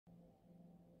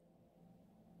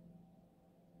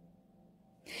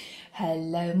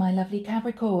Hello my lovely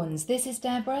Capricorns, this is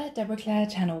Deborah Clare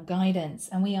Channel Guidance,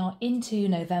 and we are into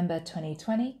November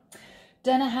 2020.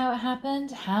 Don't know how it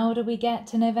happened. How did we get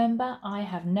to November? I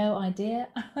have no idea.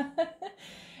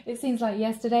 It seems like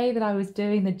yesterday that I was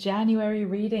doing the January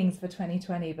readings for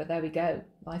 2020, but there we go.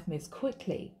 Life moves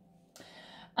quickly.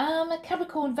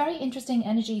 Capricorn, very interesting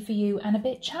energy for you and a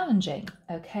bit challenging,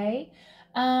 okay?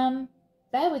 Bear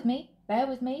with me,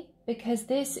 because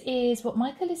this is what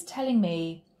Michael is telling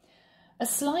me. A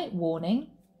slight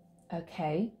warning,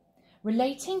 okay,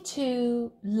 relating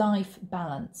to life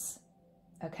balance,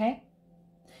 okay?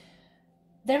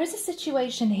 There is a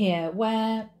situation here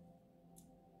where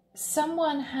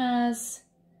someone has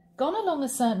gone along a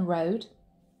certain road.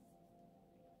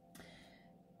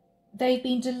 They've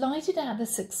been delighted at the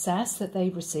success that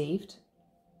they've received,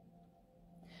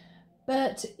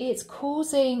 but it's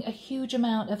causing a huge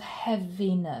amount of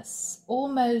heaviness,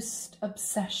 almost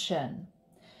obsession.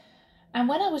 And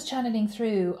when I was channeling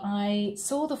through, I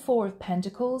saw the Four of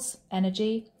Pentacles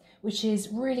energy, which is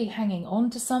really hanging on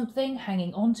to something,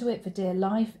 hanging on to it for dear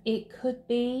life. It could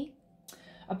be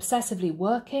obsessively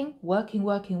working,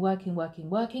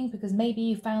 because maybe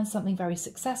you found something very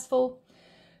successful,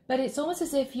 but it's almost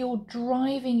as if you're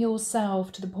driving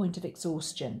yourself to the point of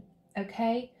exhaustion,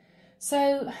 okay?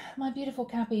 So, my beautiful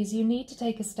Cappies, you need to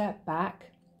take a step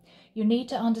back. You need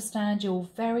to understand you're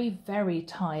very, very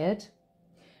tired.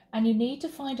 And you need to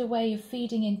find a way of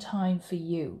feeding in time for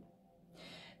you.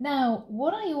 Now,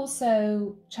 what I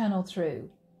also channel through,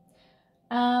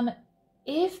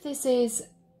 if this is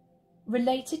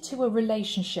related to a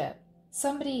relationship,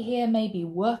 somebody here may be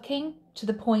working to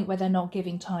the point where they're not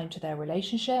giving time to their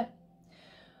relationship,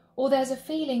 or there's a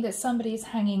feeling that somebody is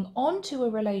hanging on to a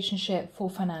relationship for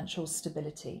financial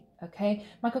stability, okay?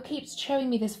 Michael keeps showing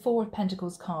me this Four of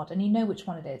Pentacles card, and you know which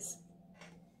one it is.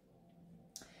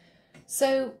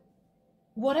 So,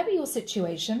 whatever your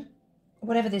situation,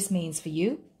 whatever this means for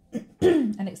you,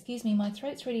 and excuse me, my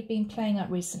throat's really been playing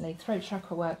up recently, throat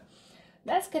chakra work.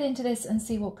 Let's get into this and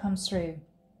see what comes through.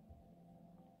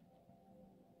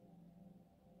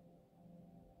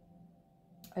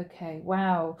 Okay,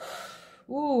 wow.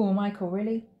 Ooh, Michael,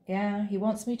 really? Yeah, he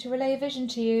wants me to relay a vision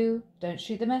to you. Don't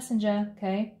shoot the messenger,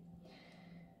 okay?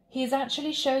 He's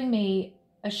actually showing me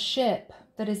a ship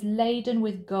that is laden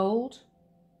with gold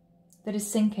that is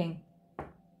sinking.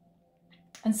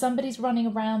 And somebody's running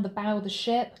around the bow of the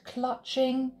ship,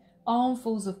 clutching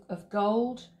armfuls of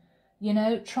gold, you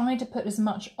know, trying to put as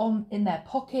much in their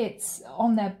pockets,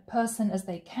 on their person as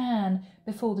they can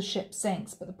before the ship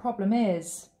sinks. But the problem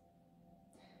is,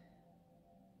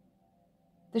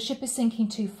 the ship is sinking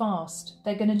too fast.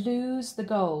 They're going to lose the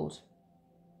gold.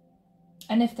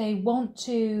 And if they want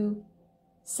to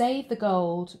save the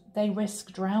gold, they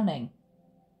risk drowning.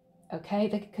 Okay,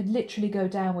 they could literally go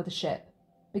down with the ship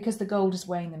because the gold is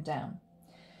weighing them down.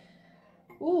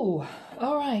 Ooh,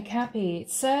 all right, Cappy.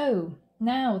 So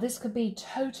now this could be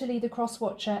totally the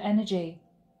cross-watcher energy.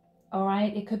 All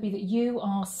right, it could be that you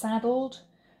are saddled,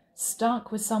 stuck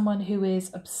with someone who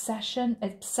is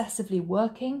obsessively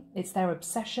working. It's their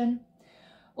obsession.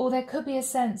 Or there could be a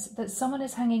sense that someone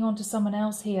is hanging on to someone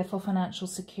else here for financial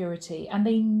security, and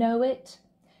they know it.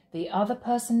 The other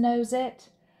person knows it.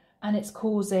 And it's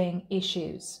causing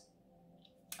issues.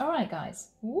 All right, guys.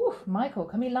 Woo, Michael,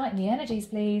 can we lighten the energies,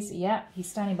 please? Yeah, he's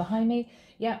standing behind me.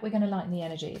 Yeah, we're going to lighten the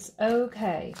energies.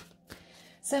 Okay.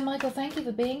 So, Michael, thank you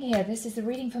for being here. This is the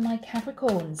reading for my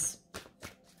Capricorns.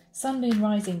 Sun, Moon,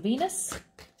 Rising, Venus.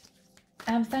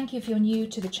 And thank you if you're new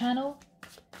to the channel.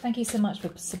 Thank you so much for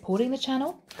supporting the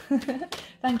channel.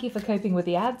 Thank you for coping with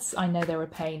the ads. I know they're a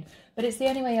pain, but it's the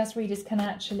only way us readers can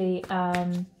actually...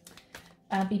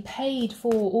 be paid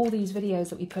for all these videos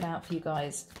that we put out for you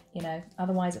guys, you know,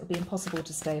 otherwise it would be impossible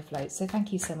to stay afloat. So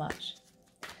thank you so much.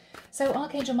 So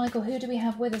Archangel Michael, who do we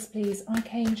have with us, please?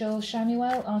 Archangel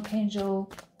Shamuel,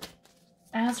 Archangel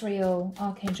Azrael,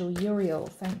 Archangel Uriel.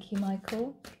 Thank you,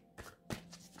 Michael.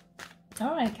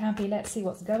 All right, Cappy, let's see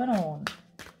what's going on.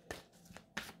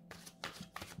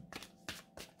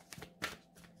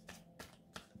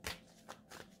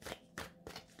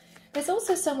 There's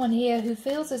also someone here who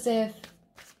feels as if,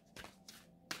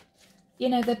 you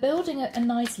know, they're building a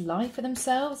nice life for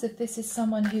themselves, if this is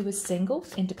someone who is single,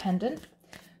 independent,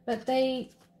 but they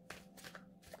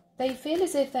feel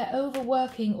as if they're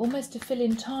overworking almost to fill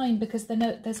in time because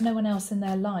there's no one else in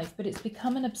their life, but it's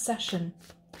become an obsession.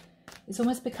 It's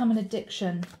almost become an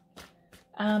addiction.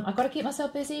 I've got to keep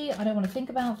myself busy. I don't want to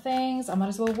think about things. I might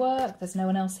as well work. There's no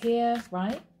one else here,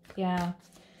 right? Yeah.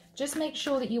 Just make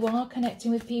sure that you are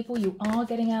connecting with people. You are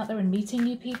getting out there and meeting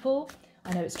new people.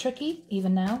 I know it's tricky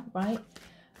even now, right?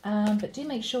 But do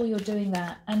make sure you're doing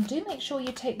that. And do make sure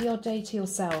you take the odd day to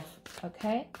yourself,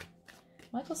 okay?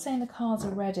 Michael's saying the cards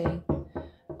are ready.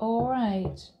 All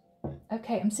right.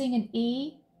 Okay, I'm seeing an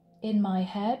E in my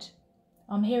head.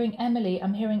 I'm hearing Emily.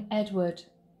 I'm hearing Edward.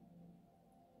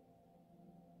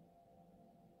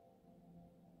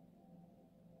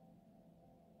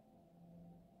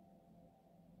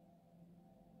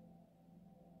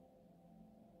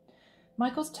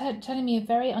 Michael's telling me a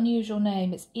very unusual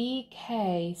name. It's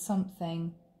E.K.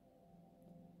 something.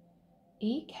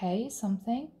 E.K.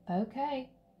 something. Okay.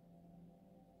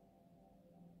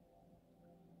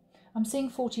 I'm seeing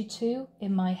 42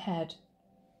 in my head.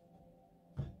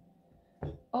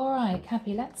 All right,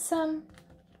 Cappy, let's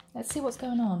see what's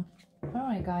going on. All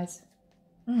right, guys.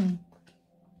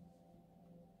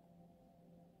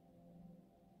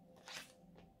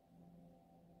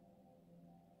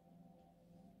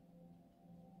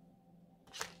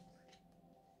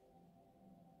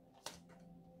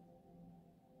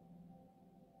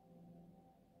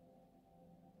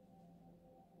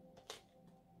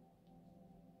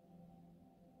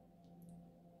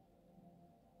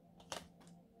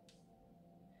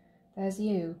 There's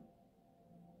you.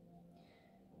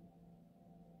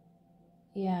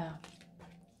 Yeah.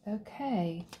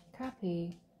 Okay.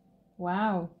 Cappy.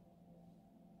 Wow.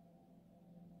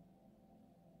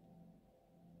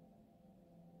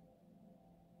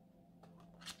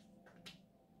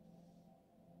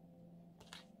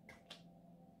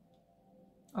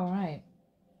 All right.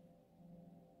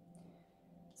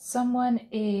 Someone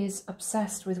is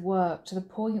obsessed with work to the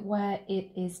point where it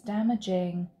is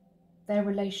damaging their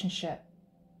relationship.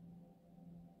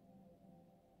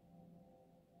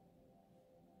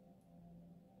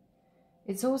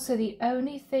 It's also the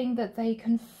only thing that they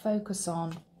can focus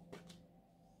on.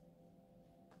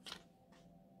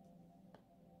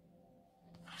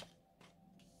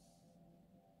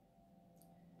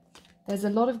 There's a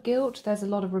lot of guilt, there's a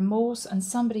lot of remorse, and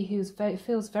somebody who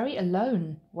feels very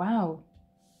alone. Wow.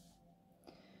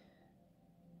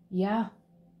 Yeah.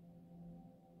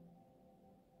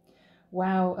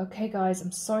 Wow. Okay, guys,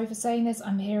 I'm sorry for saying this.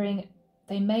 I'm hearing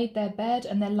they made their bed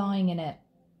and they're lying in it.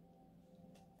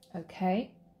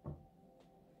 Okay.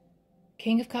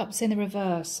 King of Cups in the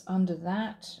reverse. Under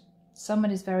that,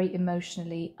 someone is very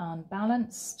emotionally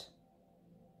unbalanced.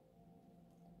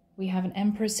 We have an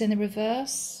Empress in the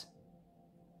reverse.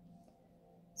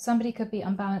 Somebody could be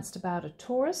unbalanced about a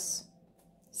Taurus.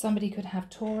 Somebody could have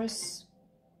Taurus.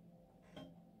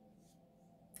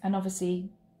 And obviously,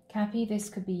 Cappy, this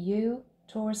could be you,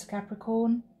 Taurus,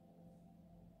 Capricorn,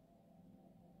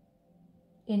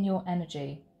 in your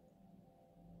energy.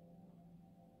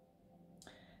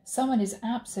 Someone is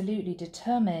absolutely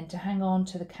determined to hang on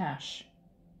to the cash.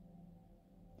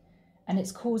 And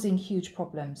it's causing huge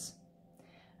problems.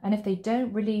 And if they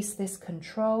don't release this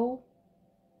control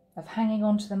of hanging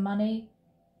on to the money,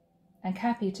 and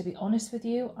Cappy, to be honest with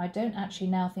you, I don't actually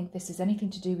now think this is anything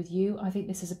to do with you. I think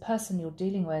this is a person you're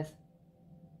dealing with.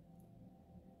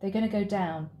 They're going to go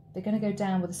down. They're going to go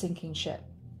down with a sinking ship.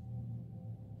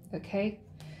 Okay?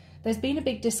 There's been a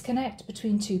big disconnect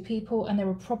between two people and there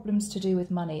are problems to do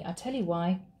with money. I'll tell you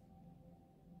why.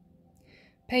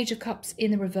 Page of Cups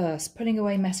in the reverse, pulling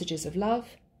away messages of love,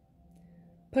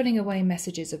 pulling away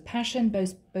messages of passion,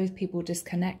 both people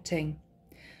disconnecting.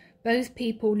 Both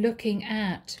people looking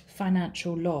at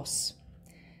financial loss.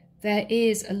 There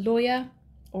is a lawyer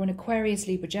or an Aquarius,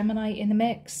 Libra, Gemini in the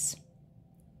mix.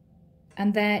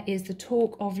 And there is the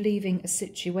talk of leaving a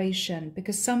situation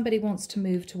because somebody wants to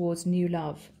move towards new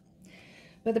love.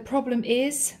 But the problem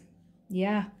is,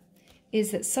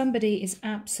 is that somebody is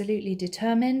absolutely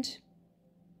determined,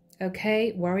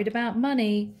 okay, worried about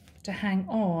money, to hang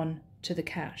on to the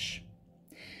cash.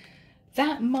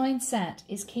 That mindset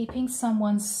is keeping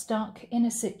someone stuck in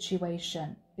a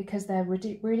situation because they're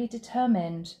really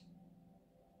determined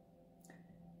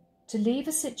to leave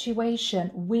a situation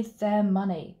with their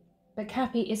money. But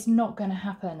Cappy, it's not going to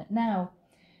happen. Now,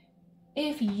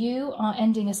 if you are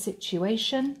ending a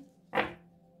situation,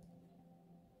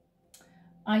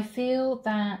 I feel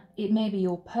that it may be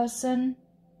your person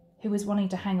who is wanting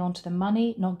to hang on to the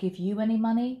money, not give you any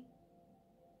money.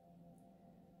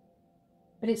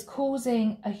 But it's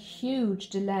causing a huge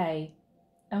delay.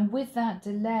 And with that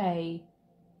delay,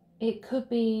 it could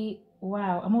be,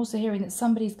 wow, I'm also hearing that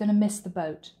somebody's going to miss the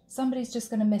boat. Somebody's just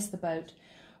going to miss the boat,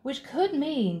 which could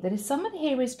mean that if someone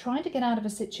here is trying to get out of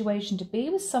a situation to be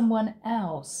with someone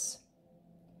else,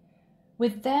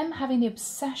 with them having the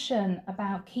obsession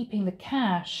about keeping the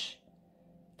cash,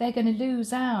 they're going to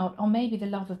lose out on maybe the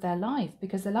love of their life,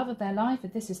 because the love of their life,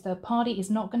 if this is third party, is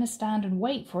not going to stand and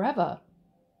wait forever.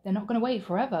 They're not going to wait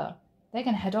forever. They're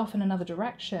going to head off in another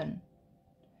direction.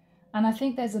 And I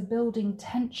think there's a building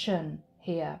tension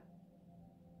here.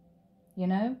 You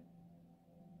know?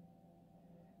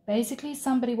 Basically,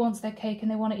 somebody wants their cake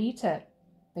and they want to eat it.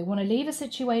 They want to leave a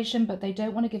situation, but they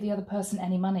don't want to give the other person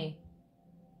any money.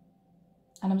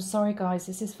 And I'm sorry, guys,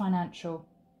 this is financial.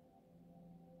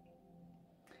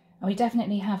 And we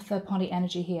definitely have third-party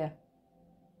energy here.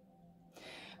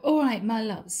 All right, my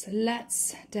loves,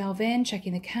 let's delve in.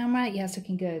 Checking the camera. Yeah, it's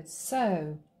looking good.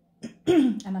 So,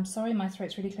 and I'm sorry, my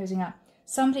throat's really closing up.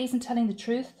 Somebody isn't telling the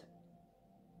truth.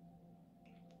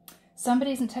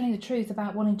 Somebody isn't telling the truth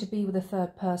about wanting to be with a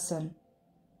third person.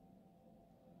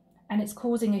 And it's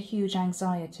causing a huge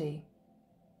anxiety.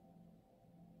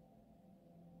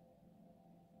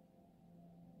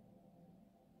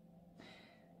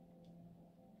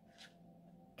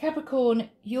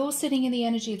 Capricorn, you're sitting in the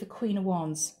energy of the Queen of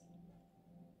Wands.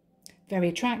 Very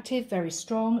attractive, very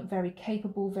strong, very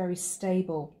capable, very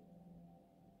stable.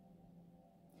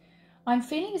 I'm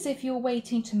feeling as if you're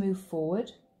waiting to move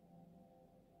forward.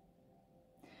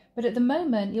 But at the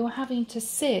moment, you're having to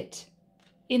sit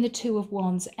in the Two of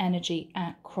Wands energy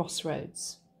at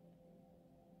crossroads.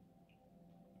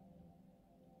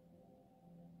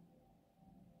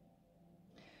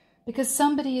 Because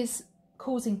somebody is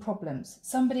causing problems.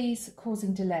 Somebody's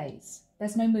causing delays.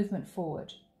 There's no movement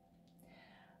forward.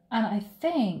 And I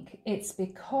think it's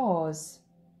because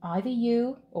either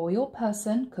you or your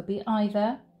person, could be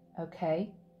either, okay,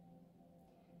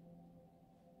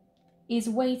 is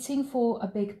waiting for a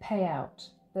big payout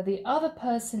that the other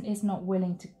person is not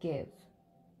willing to give.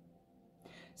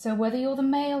 So whether you're the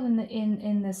male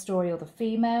in the story or the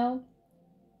female,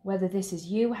 whether this is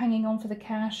you hanging on for the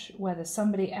cash, whether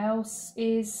somebody else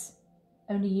is,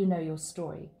 only you know your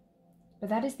story. But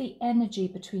that is the energy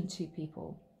between two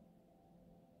people.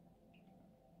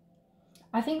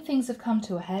 I think things have come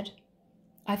to a head.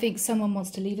 I think someone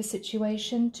wants to leave a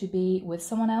situation to be with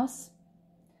someone else.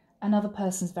 Another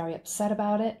person's very upset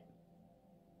about it.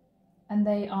 And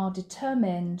they are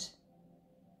determined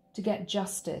to get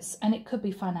justice. And it could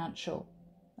be financial.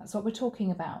 That's what we're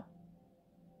talking about.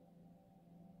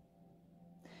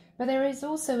 But there is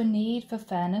also a need for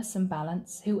fairness and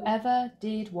balance. Whoever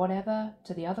did whatever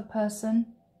to the other person,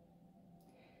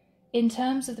 in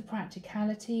terms of the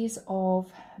practicalities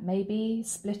of maybe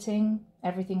splitting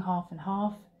everything half and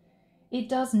half, it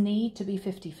does need to be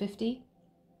 50-50.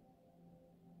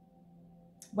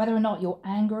 Whether or not you're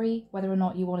angry, whether or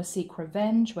not you want to seek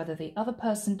revenge, whether the other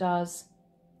person does,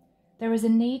 there is a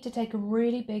need to take a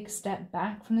really big step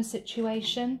back from the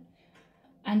situation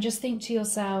and just think to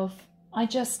yourself, I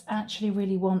just actually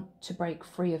really want to break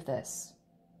free of this.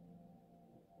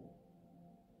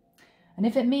 And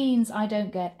if it means I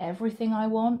don't get everything I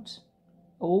want,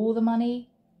 all the money,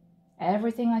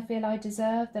 everything I feel I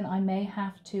deserve, then I may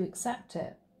have to accept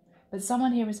it. But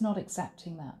someone here is not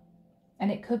accepting that.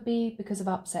 And it could be because of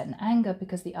upset and anger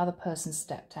because the other person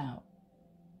stepped out.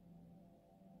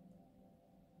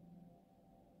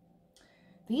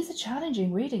 These are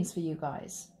challenging readings for you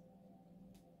guys.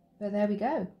 But there we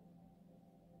go.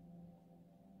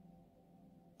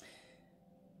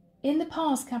 In the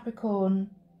past,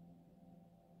 Capricorn,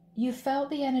 you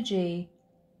felt the energy,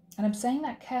 and I'm saying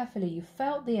that carefully, you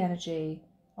felt the energy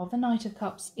of the Knight of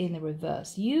Cups in the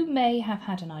reverse. You may have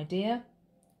had an idea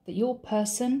that your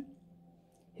person,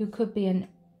 who could be an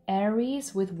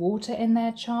Aries with water in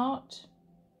their chart,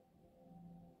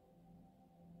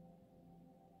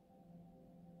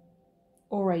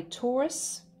 or a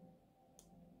Taurus,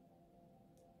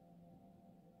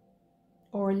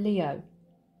 or a Leo.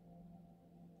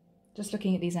 Just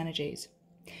looking at these energies.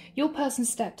 Your person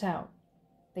stepped out.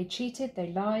 They cheated,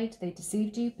 they lied, they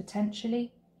deceived you,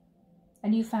 potentially,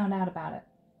 and you found out about it.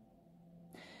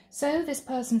 So this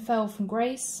person fell from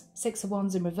grace, Six of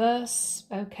Wands in reverse.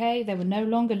 Okay, they were no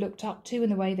longer looked up to in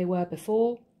the way they were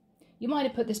before. You might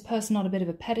have put this person on a bit of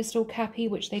a pedestal, Cappy,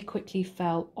 which they quickly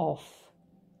fell off.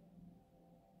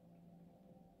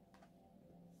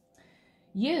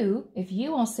 You, if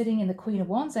you are sitting in the Queen of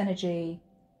Wands energy,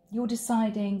 you're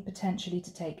deciding potentially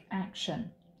to take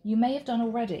action. You may have done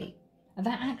already. And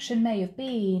that action may have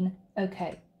been,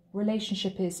 okay,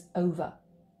 relationship is over.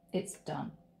 It's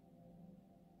done.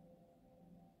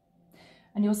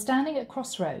 And you're standing at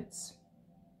crossroads,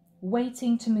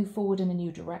 waiting to move forward in a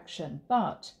new direction.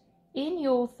 But in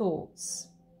your thoughts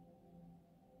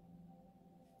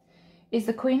is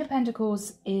the Queen of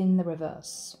Pentacles in the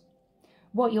reverse.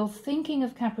 What you're thinking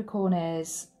of, Capricorn,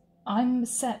 is, I'm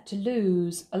set to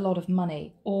lose a lot of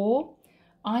money, or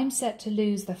I'm set to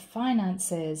lose the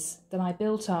finances that I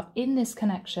built up in this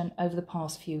connection over the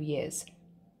past few years.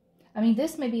 I mean,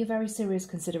 this may be a very serious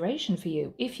consideration for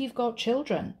you. If you've got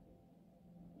children,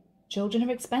 children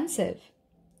are expensive.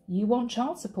 You want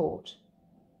child support.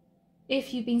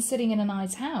 If you've been sitting in a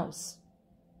nice house,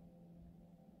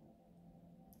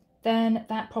 then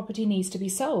that property needs to be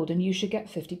sold and you should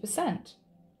get 50%.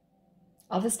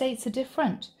 Other states are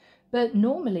different, but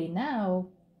normally now,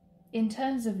 in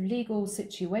terms of legal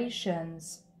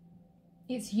situations,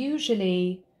 it's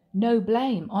usually no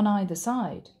blame on either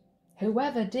side.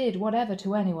 Whoever did whatever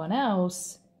to anyone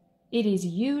else, it is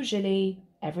usually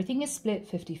everything is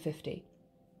split 50-50.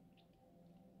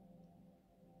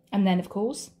 And then, of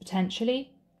course,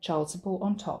 potentially child support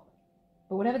on top.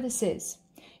 But whatever this is,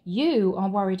 you are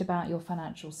worried about your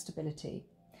financial stability.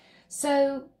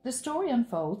 So the story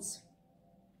unfolds.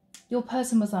 Your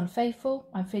person was unfaithful.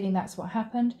 I'm feeling that's what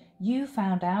happened. You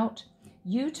found out.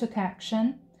 You took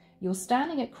action. You're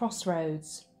standing at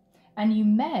crossroads. And it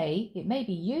may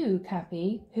be you,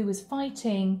 Cappy, who is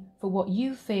fighting for what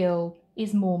you feel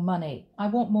is more money. I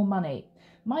want more money.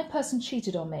 My person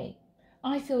cheated on me.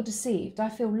 I feel deceived. I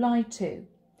feel lied to.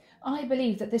 I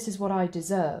believe that this is what I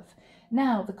deserve.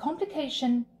 Now, the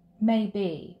complication may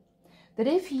be that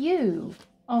if you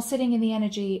are sitting in the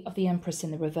energy of the Empress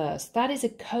in the reverse, that is a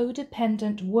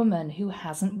codependent woman who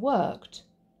hasn't worked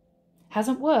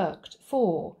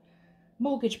for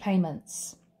mortgage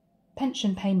payments,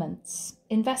 pension payments,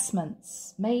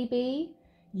 investments. Maybe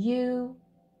you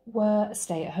were a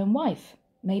stay-at-home wife.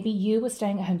 Maybe you were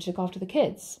staying at home to look after the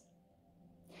kids.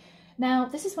 Now,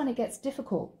 this is when it gets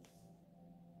difficult.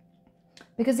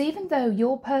 Because even though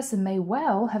your person may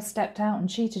well have stepped out and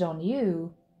cheated on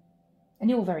you, and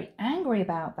you're very angry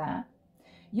about that,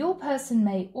 your person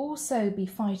may also be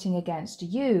fighting against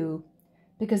you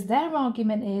because their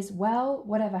argument is, well,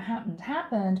 whatever happened,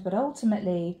 happened, but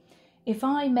ultimately, if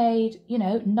I made,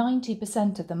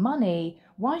 90% of the money,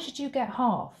 why should you get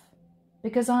half?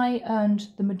 Because I earned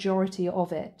the majority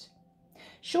of it.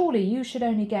 Surely you should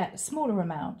only get a smaller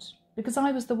amount because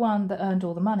I was the one that earned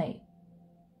all the money.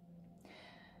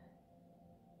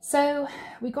 So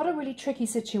we got a really tricky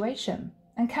situation.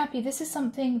 And Cappy, this is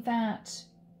something that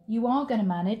you are going to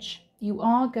manage. You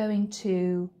are going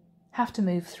to have to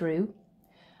move through.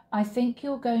 I think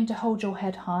you're going to hold your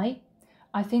head high.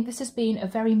 I think this has been a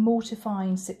very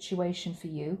mortifying situation for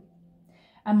you.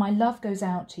 And my love goes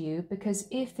out to you because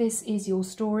if this is your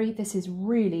story, this is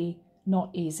really not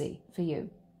easy for you.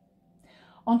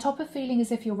 On top of feeling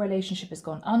as if your relationship has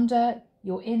gone under,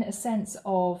 you're in a sense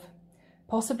of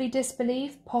possibly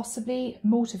disbelief, possibly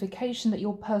mortification that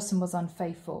your person was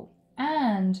unfaithful.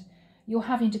 And you're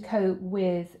having to cope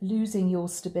with losing your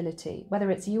stability, whether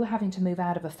it's you having to move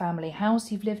out of a family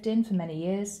house you've lived in for many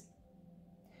years,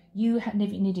 you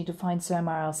needing to find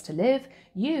somewhere else to live,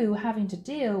 you having to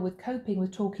deal with coping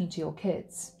with talking to your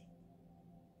kids.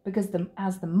 Because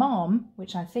as the mom,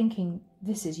 which I'm thinking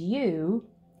this is you're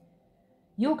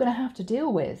going to have to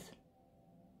deal with,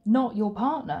 not your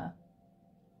partner.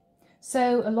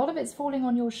 So a lot of it's falling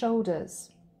on your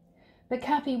shoulders. But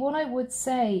Cappy, what I would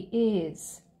say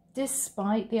is,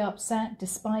 despite the upset,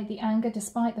 despite the anger,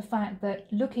 despite the fact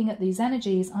that looking at these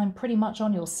energies, I'm pretty much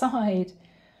on your side,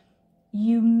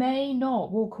 you may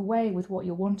not walk away with what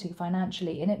you're wanting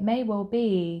financially. And it may well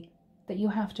be that you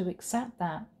have to accept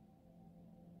that.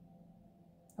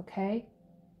 Okay?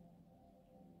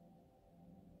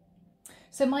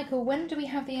 So Michael, when do we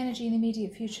have the energy in the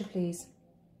immediate future, please?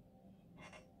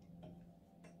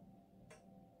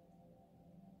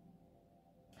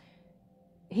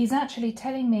 He's actually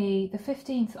telling me the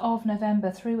 15th of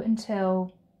November through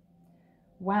until,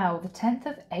 wow, the 10th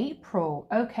of April.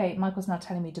 Okay, Michael's now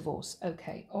telling me divorce.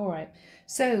 Okay, all right.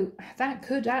 So that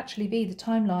could actually be the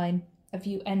timeline of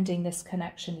you ending this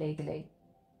connection legally.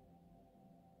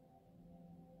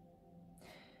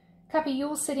 Cappy,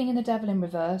 you're sitting in the Devil in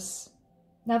reverse.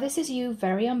 Now this is you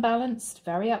very unbalanced,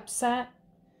 very upset,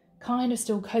 kind of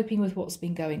still coping with what's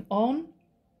been going on.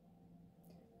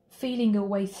 Feeling your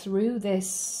way through this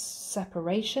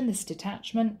separation, this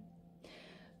detachment.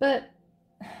 But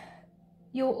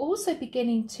you're also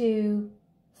beginning to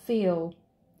feel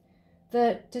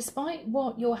that despite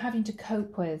what you're having to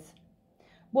cope with,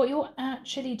 what you're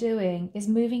actually doing is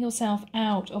moving yourself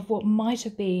out of what might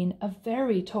have been a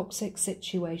very toxic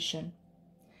situation.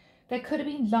 There could have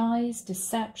been lies,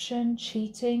 deception,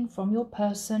 cheating from your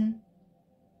person.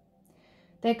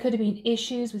 There could have been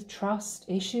issues with trust,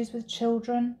 issues with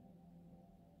children,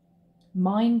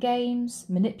 mind games,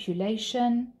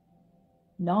 manipulation,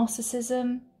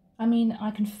 narcissism. I mean,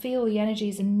 I can feel the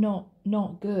energies are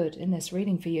not good in this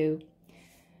reading for you.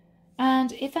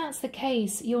 And if that's the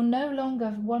case, you're no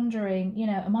longer wondering, you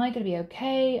know, am I going to be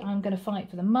okay? I'm going to fight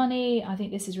for the money. I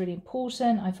think this is really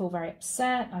important. I feel very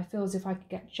upset. I feel as if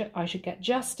I should get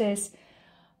justice.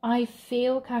 I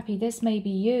feel, Cappy, this may be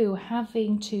you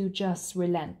having to just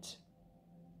relent.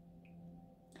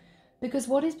 Because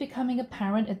what is becoming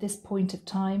apparent at this point of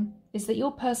time is that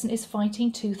your person is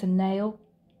fighting tooth and nail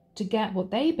to get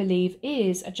what they believe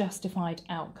is a justified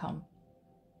outcome.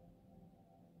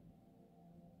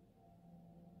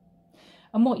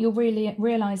 And what you're really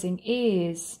realizing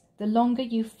is the longer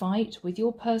you fight with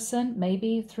your person,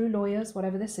 maybe through lawyers,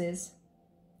 whatever this is,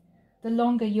 the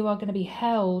longer you are going to be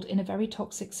held in a very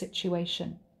toxic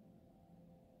situation.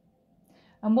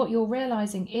 And what you're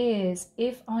realizing is,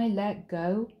 if I let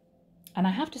go, and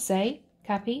I have to say,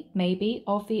 Cappy, maybe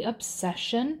of the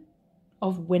obsession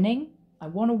of winning, I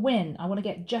want to win, I want to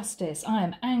get justice, I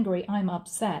am angry, I'm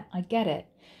upset, I get it.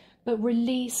 But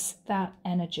release that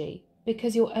energy,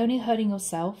 because you're only hurting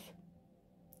yourself.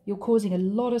 You're causing a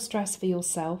lot of stress for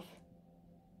yourself.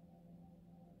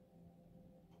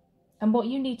 And what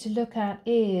you need to look at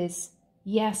is,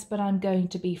 yes, but I'm going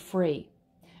to be free.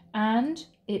 And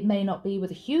it may not be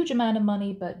with a huge amount of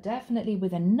money, but definitely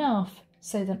with enough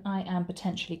so that I am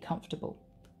potentially comfortable.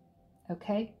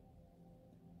 Okay?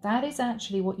 That is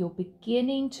actually what you're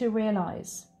beginning to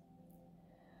realize.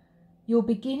 You're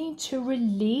beginning to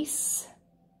release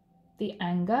the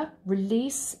anger,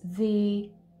 release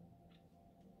the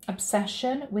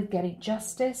obsession with getting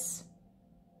justice.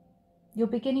 You're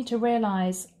beginning to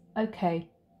realize, okay,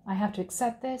 I have to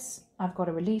accept this, I've got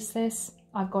to release this,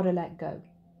 I've got to let go.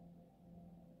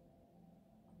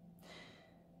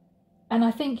 And I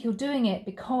think you're doing it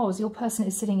because your person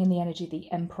is sitting in the energy of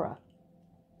the Emperor.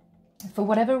 For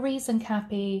whatever reason,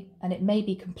 Cappy, and it may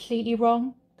be completely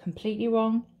wrong,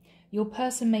 your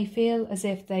person may feel as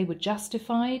if they were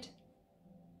justified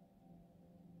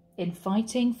in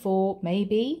fighting for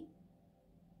maybe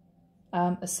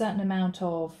a certain amount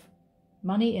of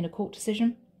money in a court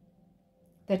decision.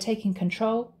 They're taking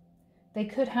control. They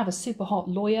could have a super hot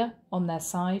lawyer on their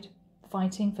side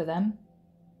fighting for them.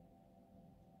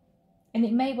 And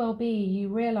it may well be you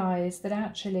realize that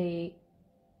actually,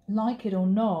 like it or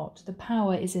not, the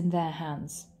power is in their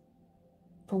hands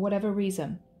for whatever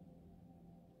reason.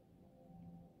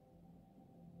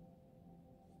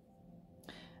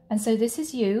 And so this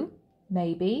is you,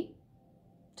 maybe,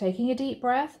 taking a deep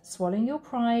breath, swallowing your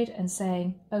pride and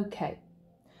saying, okay,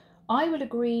 I will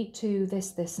agree to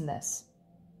this, this and this.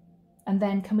 And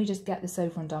then can we just get this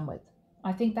over and done with?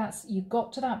 I think that's, you've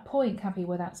got to that point, Cappy,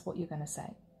 where that's what you're going to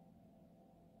say.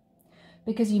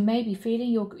 Because you may be feeling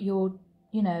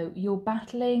you're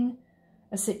battling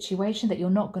a situation that you're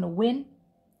not going to win.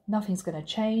 Nothing's going to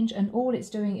change. And all it's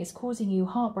doing is causing you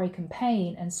heartbreak and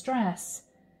pain and stress,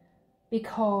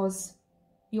 because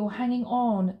you're hanging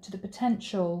on to the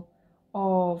potential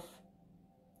of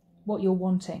what you're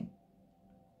wanting,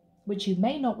 which you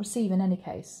may not receive in any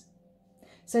case.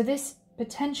 So this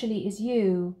potentially is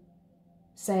you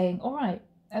saying, all right,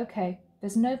 okay,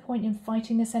 there's no point in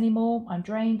fighting this anymore. I'm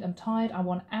drained, I'm tired, I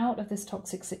want out of this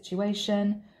toxic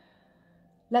situation.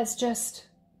 Let's just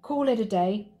call it a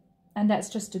day and let's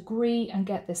just agree and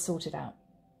get this sorted out.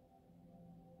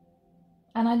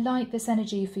 And I like this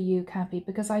energy for you, Cappy,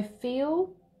 because I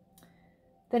feel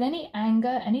that any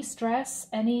anger, any stress,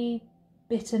 any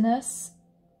bitterness,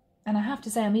 and I have to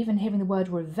say I'm even hearing the word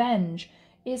revenge,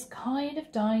 is kind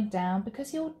of dying down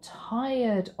because you're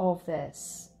tired of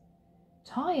this.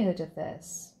 Tired of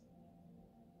this.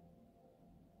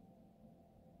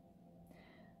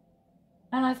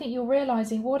 And I think you're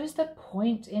realizing, what is the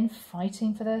point in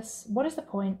fighting for this? What is the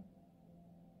point?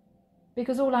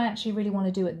 Because all I actually really want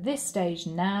to do at this stage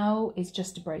now is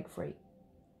just to break free.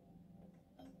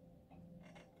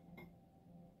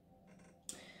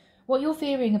 What you're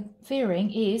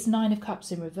fearing is Nine of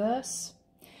Cups in reverse.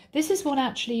 This is what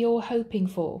actually you're hoping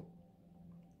for.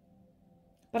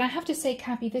 But I have to say,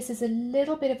 Cappy, this is a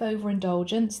little bit of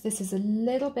overindulgence. This is a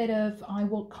little bit of, I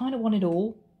will kind of want it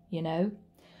all, you know,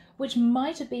 which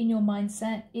might have been your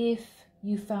mindset if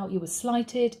you felt you were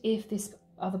slighted, if this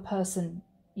other person,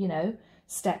 you know,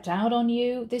 stepped out on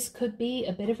you. This could be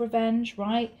a bit of revenge,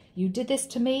 right? You did this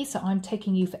to me, so I'm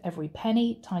taking you for every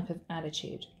penny type of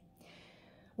attitude.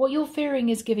 What you're fearing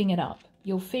is giving it up.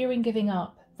 You're fearing giving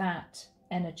up that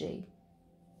energy.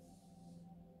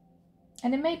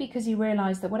 And it may be because you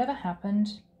realise that whatever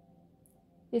happened,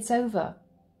 it's over.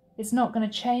 It's not going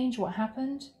to change what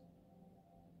happened.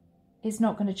 It's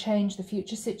not going to change the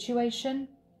future situation.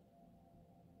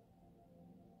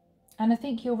 And I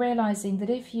think you're realising that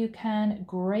if you can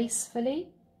gracefully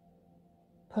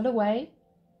pull away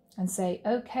and say,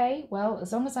 okay, well,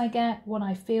 as long as I get what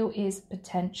I feel is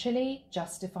potentially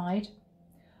justified,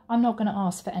 I'm not going to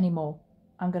ask for any more.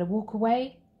 I'm going to walk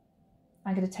away.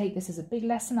 I'm going to take this as a big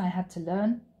lesson I had to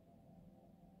learn.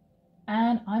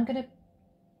 And I'm going to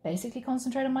basically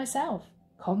concentrate on myself,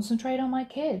 concentrate on my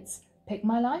kids, pick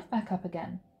my life back up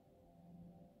again.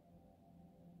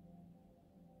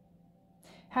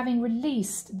 Having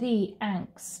released the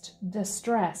angst, the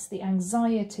stress, the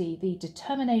anxiety, the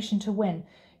determination to win,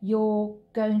 you're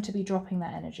going to be dropping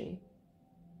that energy.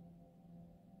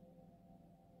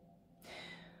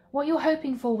 What you're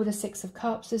hoping for with the Six of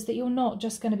Cups is that you're not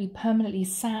just going to be permanently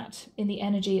sat in the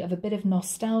energy of a bit of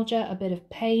nostalgia, a bit of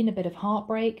pain, a bit of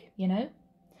heartbreak, you know,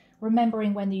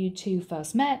 remembering when you two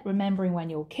first met, remembering when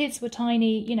your kids were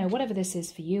tiny, you know, whatever this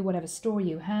is for you, whatever story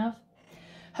you have,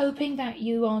 hoping that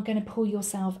you are going to pull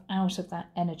yourself out of that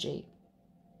energy.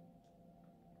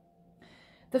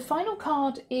 The final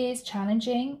card is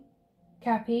challenging,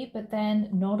 Cappy, but then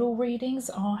not all readings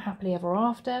are happily ever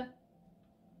after.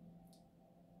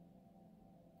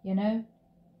 You know,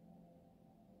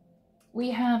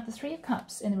 we have the Three of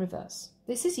Cups in the reverse.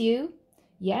 This is you.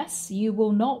 Yes, you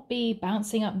will not be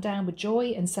bouncing up and down with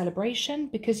joy and celebration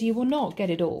because you will not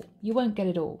get it all. You won't get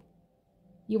it all.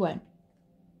 You won't.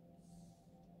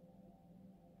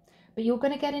 But you're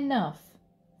going to get enough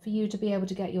for you to be able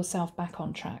to get yourself back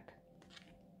on track.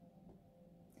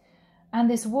 And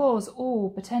this was all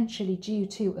potentially due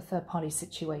to a third-party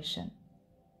situation.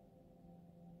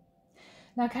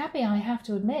 Now, Cappy, I have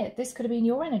to admit, this could have been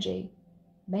your energy.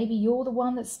 Maybe you're the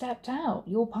one that stepped out.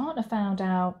 Your partner found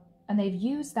out, and they've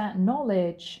used that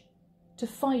knowledge to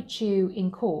fight you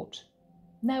in court.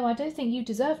 No, I don't think you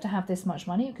deserve to have this much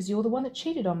money because you're the one that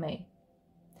cheated on me.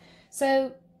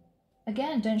 So,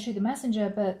 again, don't shoot the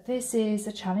messenger, but this is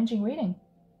a challenging reading.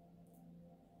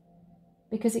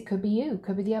 Because it could be you,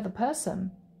 could be the other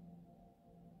person.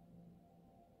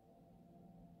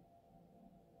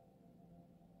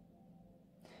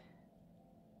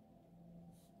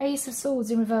 Ace of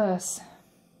Swords in reverse.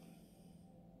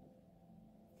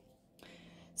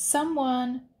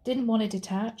 Someone didn't want to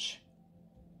detach,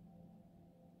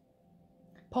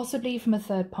 possibly from a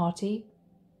third party.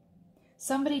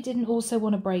 Somebody didn't also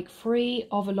want to break free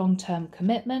of a long-term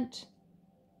commitment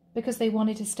because they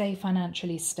wanted to stay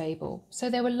financially stable. So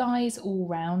there were lies all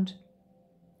round,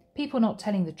 people not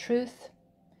telling the truth,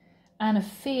 and a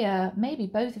fear, maybe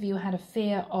both of you had a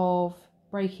fear of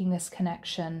breaking this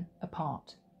connection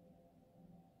apart.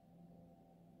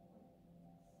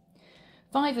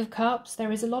 Five of Cups,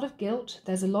 there is a lot of guilt,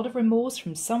 there's a lot of remorse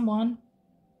from someone,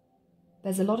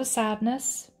 there's a lot of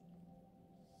sadness,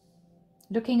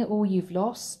 looking at all you've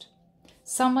lost.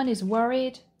 Someone is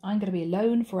worried, I'm going to be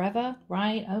alone forever,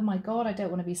 right? Oh my God, I don't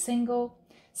want to be single.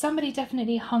 Somebody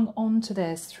definitely hung on to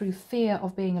this through fear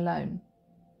of being alone.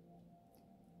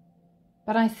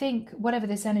 But I think whatever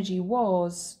this energy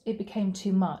was, it became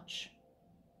too much.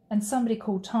 And somebody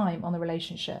called time on the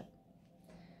relationship.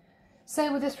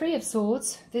 So with the Three of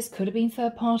Swords, this could have been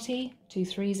third party, 2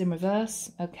 threes in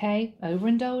reverse, okay,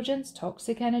 overindulgence,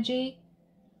 toxic energy.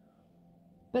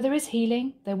 But there is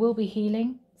healing, there will be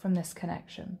healing from this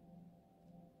connection.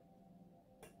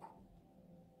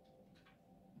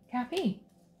 Cappy,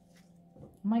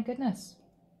 my goodness,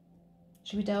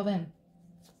 should we delve in?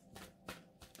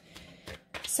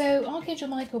 So Archangel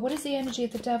Michael, what is the energy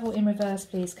of the Devil in reverse,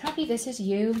 please? Cappy, this is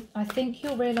you. I think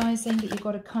you're realising that you've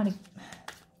got to kind of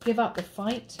give up the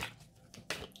fight,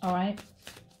 all right?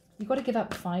 You've got to give up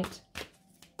the fight.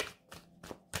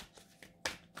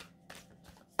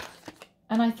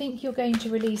 And I think you're going to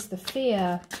release the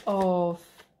fear of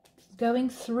going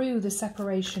through the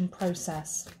separation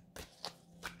process.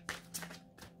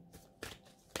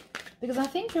 Because I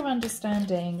think you're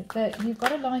understanding that you've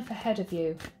got a life ahead of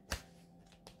you.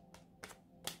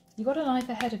 You've got a life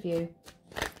ahead of you.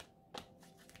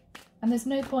 And there's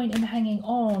no point in hanging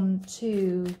on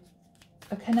to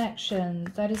a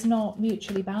connection that is not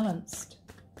mutually balanced.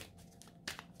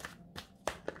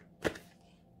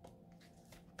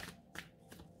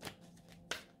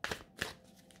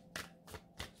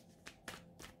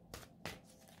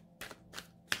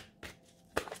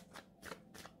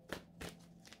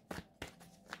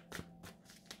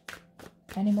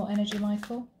 Any more energy,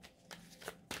 Michael?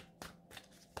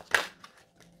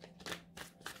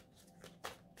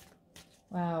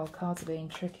 Wow, cards are being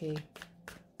tricky.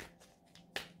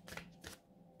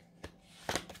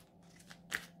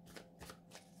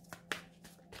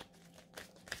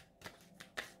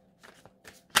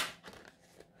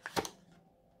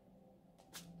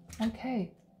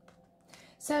 Okay.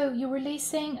 So you're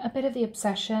releasing a bit of the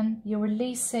obsession. You're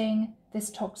releasing this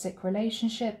toxic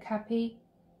relationship, Cappy.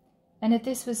 And if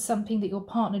this was something that your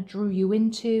partner drew you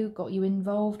into, got you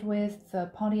involved with,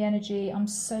 third-party energy, I'm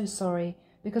so sorry,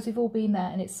 because we've all been there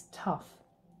and it's tough.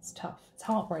 It's tough. It's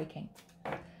heartbreaking.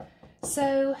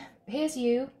 So here's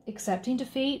you accepting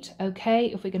defeat. Okay,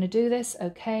 if we're going to do this,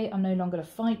 okay, I'm no longer going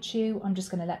to fight you. I'm just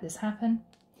going to let this happen.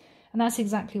 And that's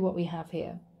exactly what we have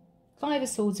here. Five of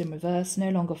Swords in reverse, no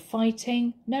longer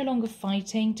fighting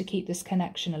to keep this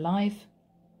connection alive.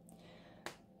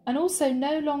 And also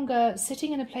no longer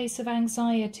sitting in a place of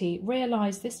anxiety.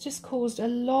 Realise this just caused a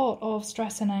lot of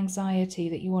stress and anxiety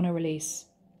that you want to release.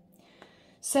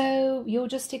 So you're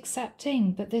just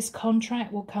accepting that this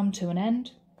contract will come to an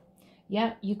end.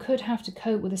 Yeah, you could have to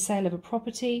cope with the sale of a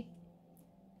property.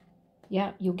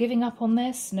 Yeah, you're giving up on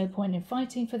this. No point in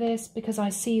fighting for this because I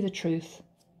see the truth.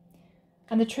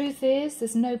 And the truth is,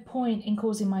 there's no point in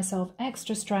causing myself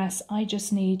extra stress. I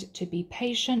just need to be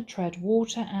patient, tread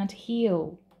water, and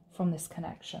heal from this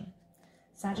connection.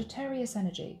 Sagittarius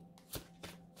energy.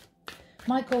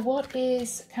 Michael, what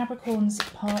is Capricorn's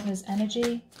partner's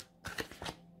energy?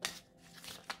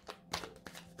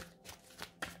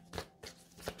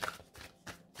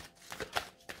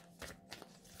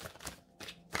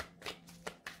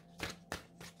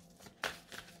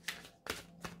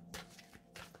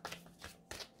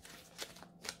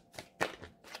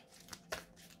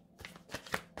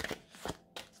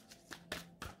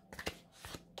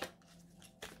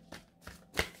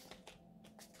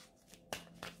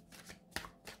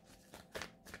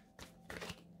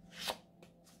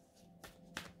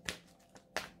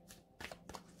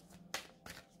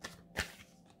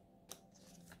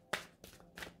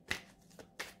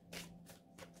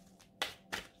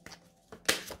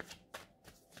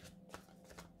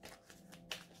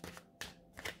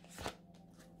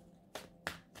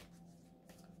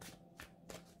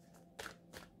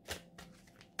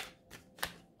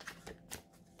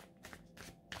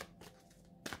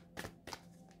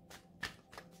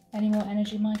 Any more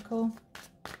energy, Michael?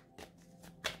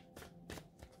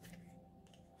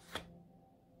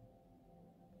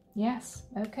 Yes,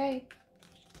 okay.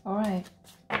 All right.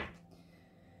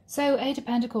 So, Eight of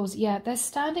Pentacles, yeah, they're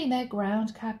standing their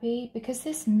ground, Cappy, because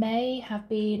this may have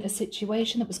been a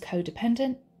situation that was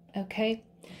codependent, okay?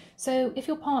 So, if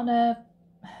your partner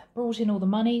brought in all the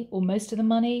money, or most of the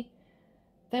money,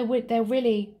 they're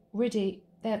really,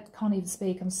 they can't even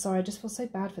speak, I'm sorry, I just feel so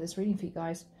bad for this reading for you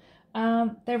guys.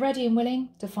 They're ready and willing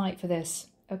to fight for this,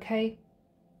 okay?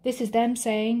 This is them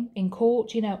saying in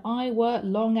court, you know, I worked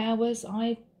long hours,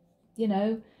 I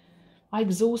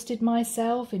exhausted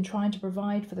myself in trying to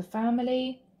provide for the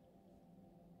family.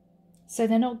 So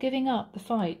they're not giving up the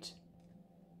fight.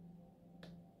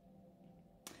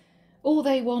 All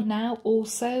they want now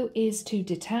also is to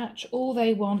detach. All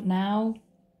they want now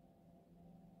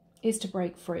is to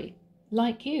break free,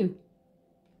 like you.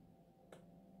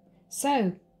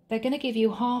 So they're going to give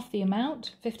you half the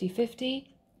amount, 50-50,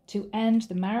 to end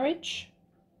the marriage.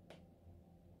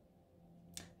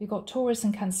 We've got Taurus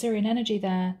and Cancerian energy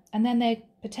there. And then they're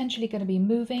potentially going to be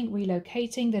moving,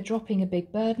 relocating. They're dropping a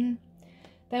big burden.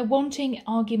 They're wanting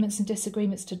arguments and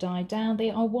disagreements to die down. They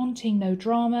are wanting no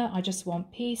drama. I just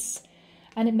want peace.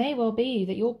 And it may well be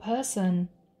that your person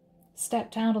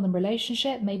stepped out on the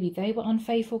relationship. Maybe they were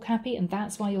unfaithful, Cappy, and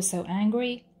that's why you're so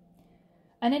angry.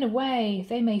 And in a way,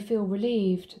 they may feel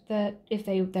relieved that if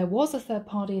there was a third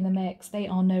party in the mix, they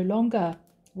are no longer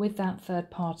with that third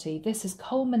party. This has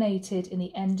culminated in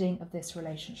the ending of this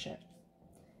relationship.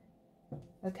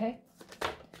 Okay?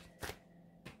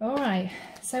 All right.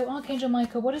 So, Archangel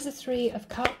Michael, what is the Three of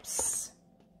Cups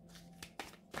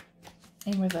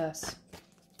in reverse?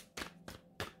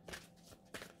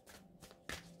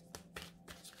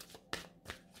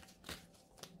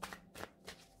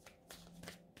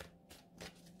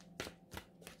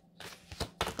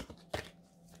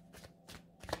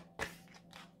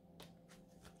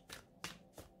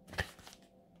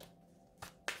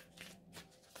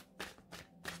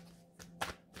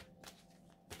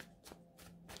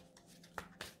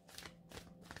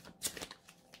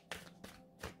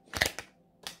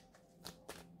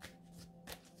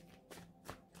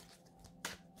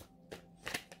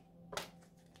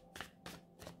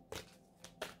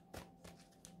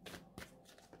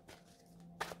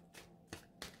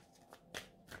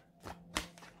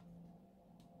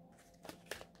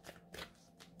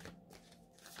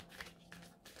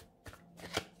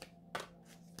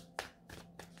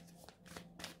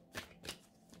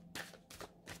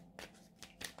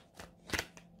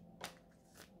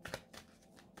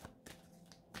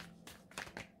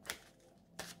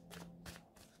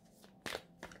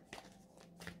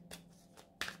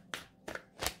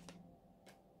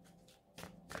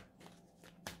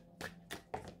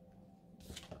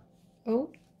 Oh,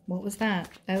 what was that?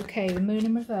 Okay, the moon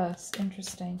in reverse.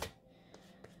 Interesting.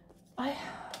 I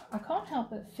can't help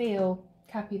but feel,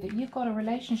 Cappy, that you've got a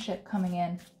relationship coming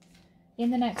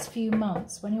in the next few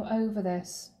months when you're over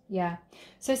this. Yeah.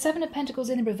 So 7 of Pentacles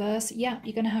in reverse. Yeah,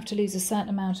 you're going to have to lose a certain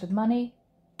amount of money.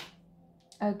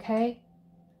 Okay.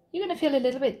 You're going to feel a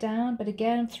little bit down, but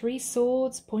again, 3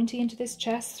 swords pointing into this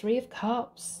chest, 3 of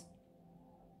cups.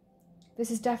 This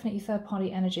is definitely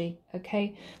third-party energy,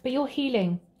 okay? But you're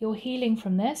healing. You're healing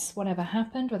from this, whatever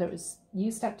happened, whether it was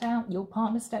you stepped out, your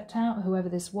partner stepped out, whoever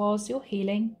this was, you're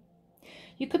healing.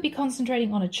 You could be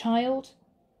concentrating on a child,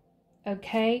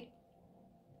 okay?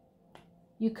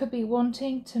 You could be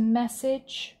wanting to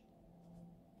message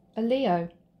a Leo.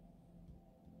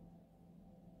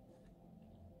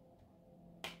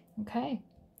 Okay.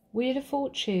 Wheel of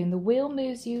Fortune. The wheel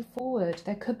moves you forward.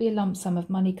 There could be a lump sum of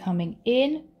money coming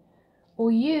in, or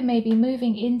you may be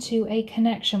moving into a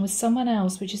connection with someone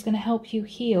else which is going to help you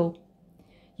heal.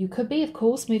 You could be, of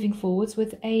course, moving forwards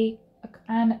with an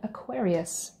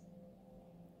Aquarius.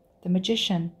 The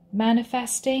Magician.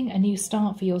 Manifesting a new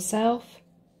start for yourself.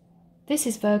 This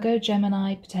is Virgo,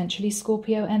 Gemini, potentially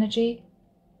Scorpio energy.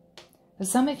 For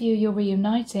some of you, you're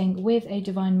reuniting with a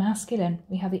divine masculine.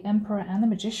 We have the Emperor and the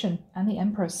Magician and the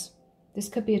Empress. This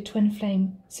could be a twin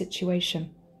flame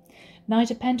situation.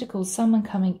 Knight of Pentacles, someone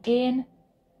coming in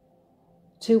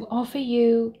to offer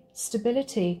you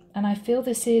stability. And I feel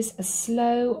this is a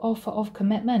slow offer of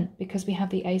commitment because we have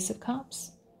the Ace of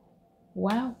Cups.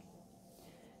 Wow.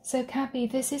 So Cappy,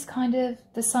 this is kind of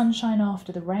the sunshine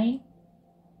after the rain.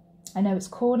 I know it's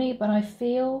corny, but I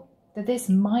feel that this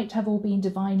might have all been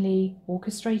divinely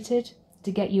orchestrated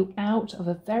to get you out of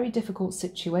a very difficult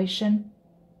situation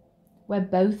where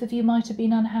both of you might have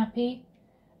been unhappy,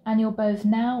 and you're both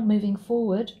now moving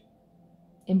forward,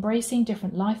 embracing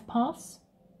different life paths,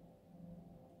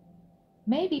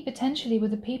 maybe potentially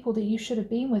with the people that you should have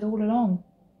been with all along,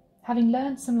 having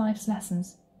learned some life's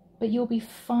lessons. But you'll be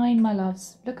fine, my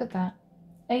loves. Look at that.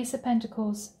 Ace of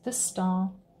Pentacles, the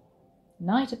Star,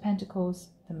 Knight of Pentacles,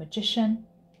 the Magician,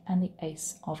 and the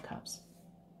Ace of Cups.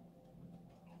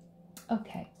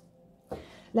 Okay,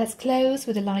 let's close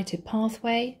with a Lighted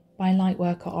Pathway by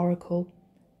Lightworker Oracle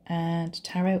and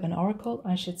Tarot and Oracle,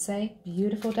 I should say.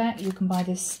 Beautiful deck. You can buy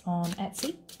this on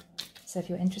Etsy, so if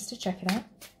you're interested, check it out.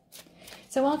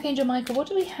 So Archangel Michael, what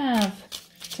do we have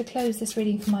to close this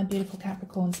reading for my beautiful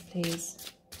Capricorns,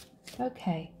 please?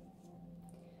 Okay.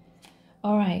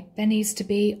 All right, there needs to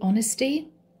be honesty.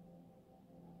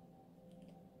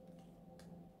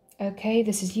 Okay,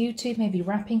 this is you two maybe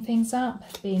wrapping things up,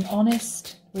 being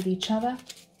honest with each other.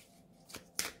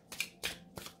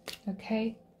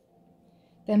 Okay.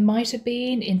 There might have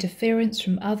been interference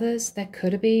from others. There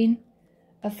could have been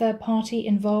a third party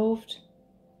involved.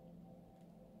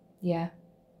 Yeah.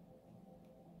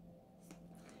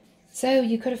 So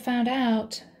you could have found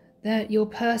out that your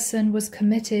person was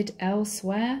committed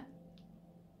elsewhere.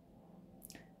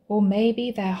 Or maybe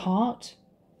their heart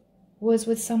was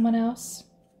with someone else.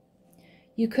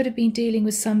 You could have been dealing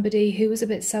with somebody who was a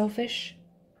bit selfish.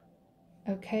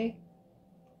 Okay.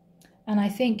 And I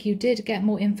think you did get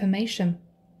more information.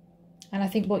 And I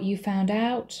think what you found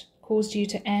out caused you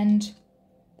to end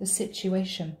the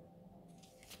situation.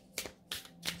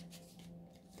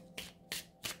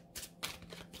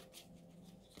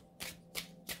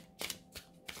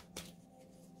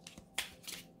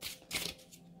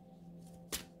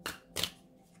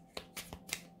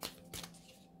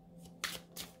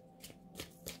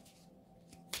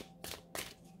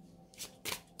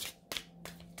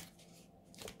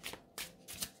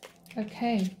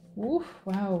 Okay. Oof,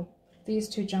 wow. These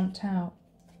two jumped out.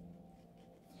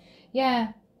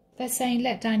 Yeah, they're saying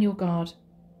let down your guard.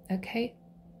 Okay.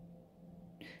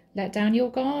 Let down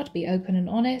your guard. Be open and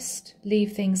honest.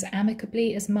 Leave things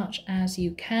amicably as much as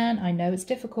you can. I know it's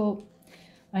difficult.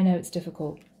 I know it's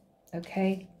difficult.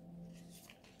 Okay.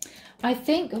 I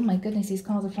think, oh my goodness, these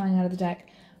cards are flying out of the deck.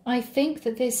 I think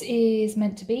that this is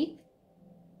meant to be.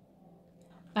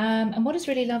 And what is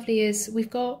really lovely is we've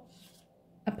got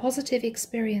a positive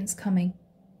experience coming,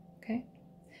 okay?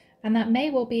 And that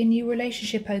may well be a new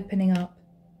relationship opening up.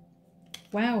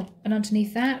 Wow, and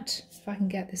underneath that, if I can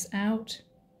get this out,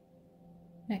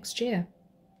 next year.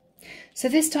 So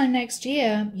this time next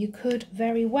year, you could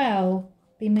very well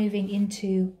be moving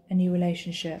into a new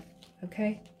relationship,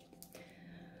 okay?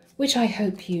 Which I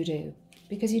hope you do,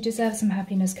 because you deserve some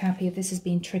happiness, Cappy, if this has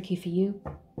been tricky for you.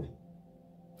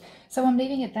 So I'm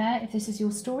leaving it there. If this is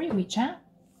your story, reach out,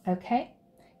 okay?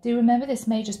 Do remember this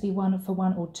may just be one for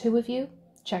one or two of you.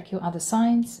 Check your other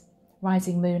signs,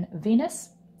 rising moon, Venus,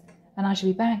 and I shall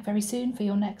be back very soon for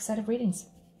your next set of readings.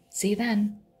 See you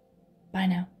then. Bye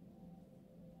now.